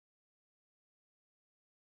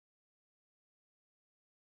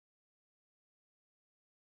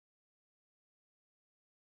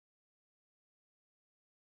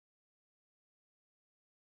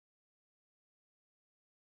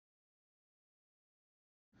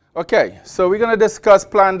Okay, so we're going to discuss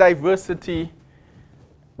plant diversity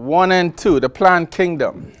 1 and 2, the plant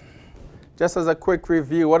kingdom. Just as a quick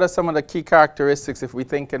review, what are some of the key characteristics if we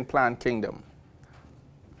think in plant kingdom?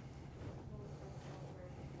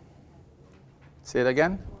 Say it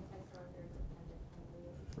again.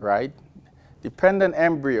 Right. Dependent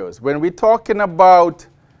embryos. When we're talking about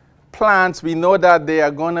plants, we know that they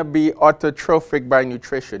are going to be autotrophic by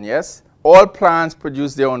nutrition, yes? All plants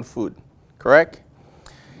produce their own food, correct?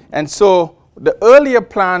 And so the earlier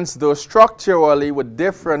plants, though, structurally were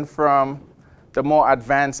different from the more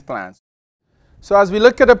advanced plants. So as we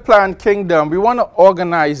look at the plant kingdom, we want to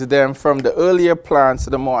organize them from the earlier plants to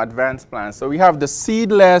the more advanced plants. So we have the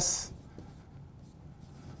seedless,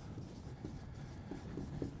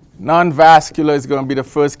 nonvascular is going to be the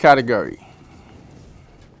first category.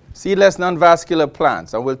 Seedless nonvascular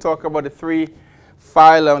plants. And we'll talk about the 3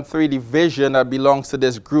 phylum, 3 division that belongs to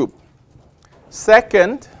this group.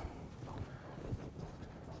 Second,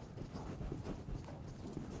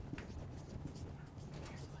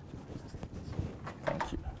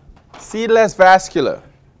 thank you, seedless vascular.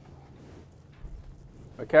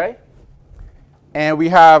 Okay? And we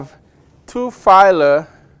have 2 phyla,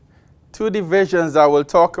 2 divisions that we'll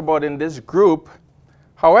talk about in this group.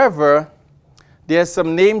 However, there's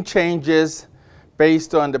some name changes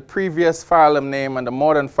based on the previous phylum name and the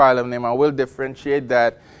modern phylum name. I will differentiate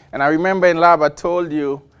that. And I remember in lab I told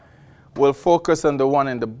you we'll focus on the one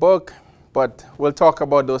in the book, but we'll talk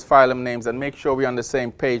about those phylum names and make sure we're on the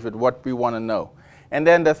same page with what we want to know. And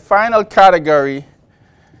then the final category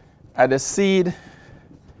are the seed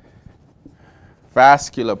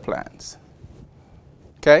vascular plants.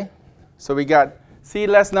 Okay? So we got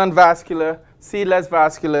seedless nonvascular, seedless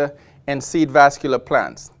vascular, and seed vascular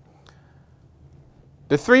plants.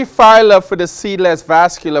 The 3 phyla for the seedless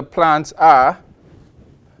vascular plants are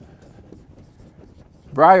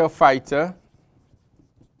Bryophyta,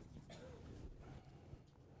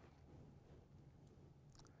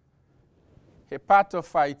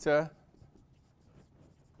 Hepatophyta,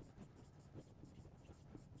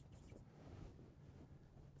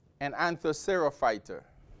 and Anthocerophyta.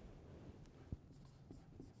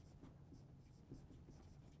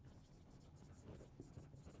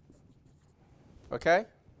 Okay?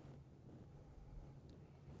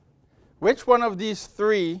 Which one of these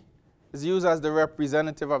 3 is used as the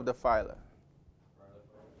representative of the phyla?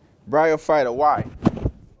 Bryophyta. Why?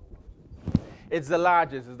 It's the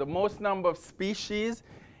largest. It's the most number of species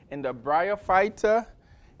in the Bryophyta,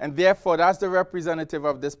 and therefore that's the representative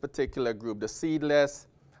of this particular group, the seedless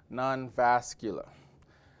nonvascular.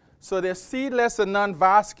 So they're seedless and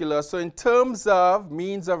nonvascular. So in terms of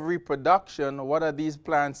means of reproduction, what are these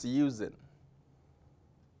plants using?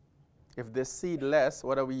 If they're seedless,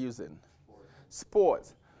 what are we using?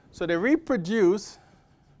 Spores. So they reproduce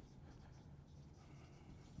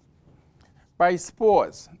by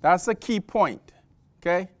spores. That's a key point,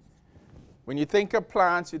 okay? When you think of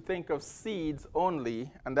plants, you think of seeds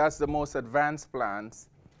only, and that's the most advanced plants.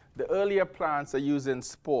 The earlier plants are using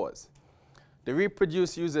spores. They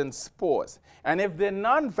reproduce using spores. And if they're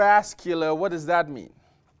non-vascular, what does that mean?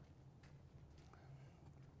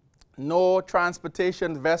 No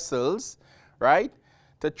transportation vessels, right,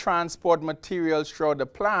 to transport materials throughout the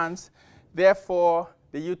plants. Therefore,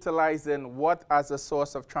 they're utilizing what as a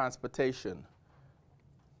source of transportation?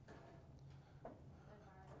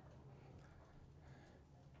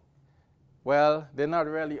 Well, they're not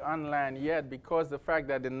really on land yet because the fact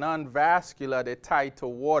that they're non-vascular, they're tied to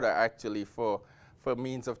water actually for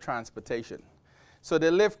means of transportation. So they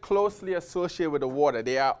live closely associated with the water.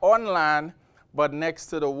 They are on land, but next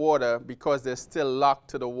to the water because they're still locked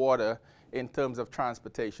to the water in terms of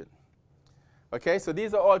transportation. Okay, so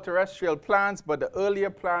these are all terrestrial plants, but the earlier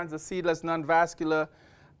plants, the seedless nonvascular,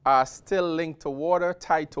 are still linked to water,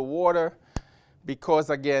 tied to water, because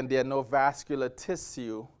again, there are no vascular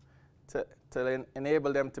tissue to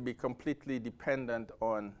enable them to be completely dependent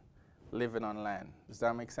on living on land. Does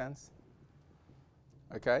that make sense?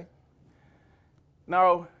 Okay.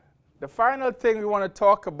 Now, the final thing we want to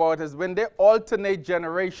talk about is when they alternate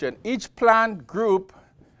generation. Each plant group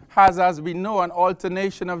has, as we know, an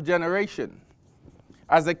alternation of generation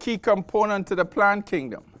as a key component to the plant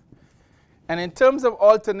kingdom. And in terms of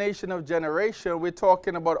alternation of generation, we're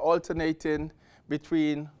talking about alternating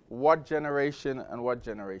between what generation and what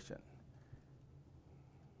generation?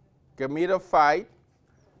 Gametophyte,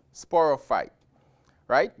 sporophyte,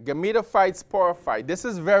 right? Gametophyte, sporophyte. This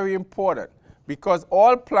is very important because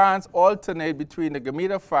all plants alternate between the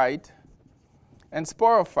gametophyte and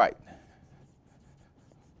sporophyte.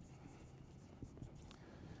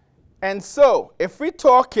 And so, if we're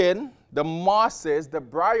talking the mosses, the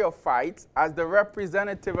bryophytes, as the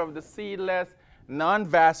representative of the seedless,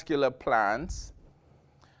 non-vascular plants,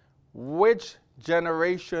 which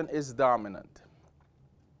generation is dominant?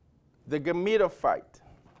 The gametophyte.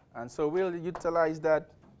 And so we'll utilize that.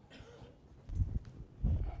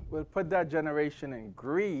 We'll put that generation in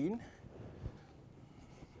green,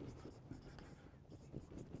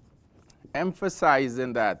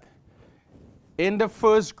 emphasizing that in the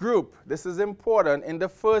first group, this is important, in the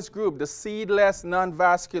first group, the seedless,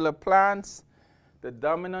 non-vascular plants, the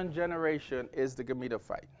dominant generation is the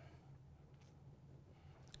gametophyte.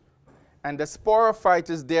 And the sporophyte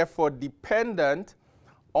is therefore dependent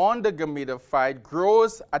on the gametophyte,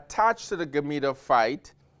 grows attached to the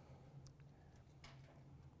gametophyte,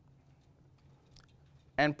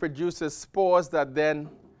 and produces spores that then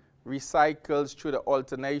recycles through the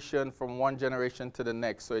alternation from one generation to the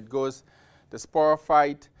next. So it goes, the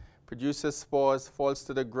sporophyte produces spores, falls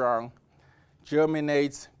to the ground,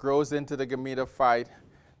 germinates, grows into the gametophyte,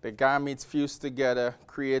 the gametes fuse together,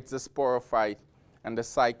 creates the sporophyte, and the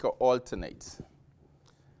cycle alternates.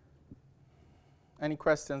 Any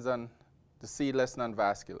questions on the seedless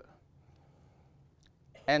non-vascular?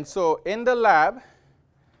 And so in the lab,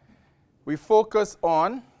 we focus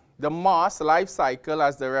on the moss life cycle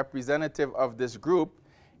as the representative of this group,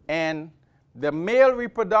 and the male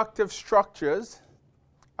reproductive structures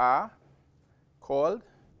are called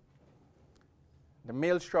the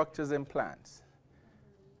male structures in plants,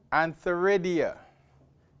 antheridia,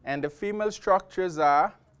 and the female structures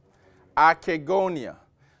are archegonia.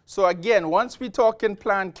 So again, once we talk in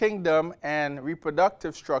plant kingdom and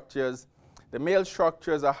reproductive structures, the male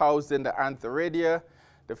structures are housed in the antheridia,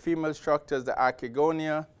 the female structures, the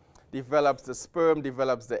archegonia, develops the sperm,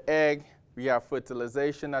 develops the egg. We have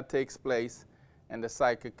fertilization that takes place, and the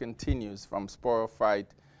cycle continues from sporophyte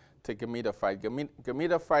to gametophyte.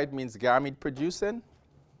 Gametophyte means gamete producing.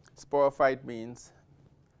 Sporophyte means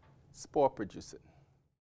spore producing.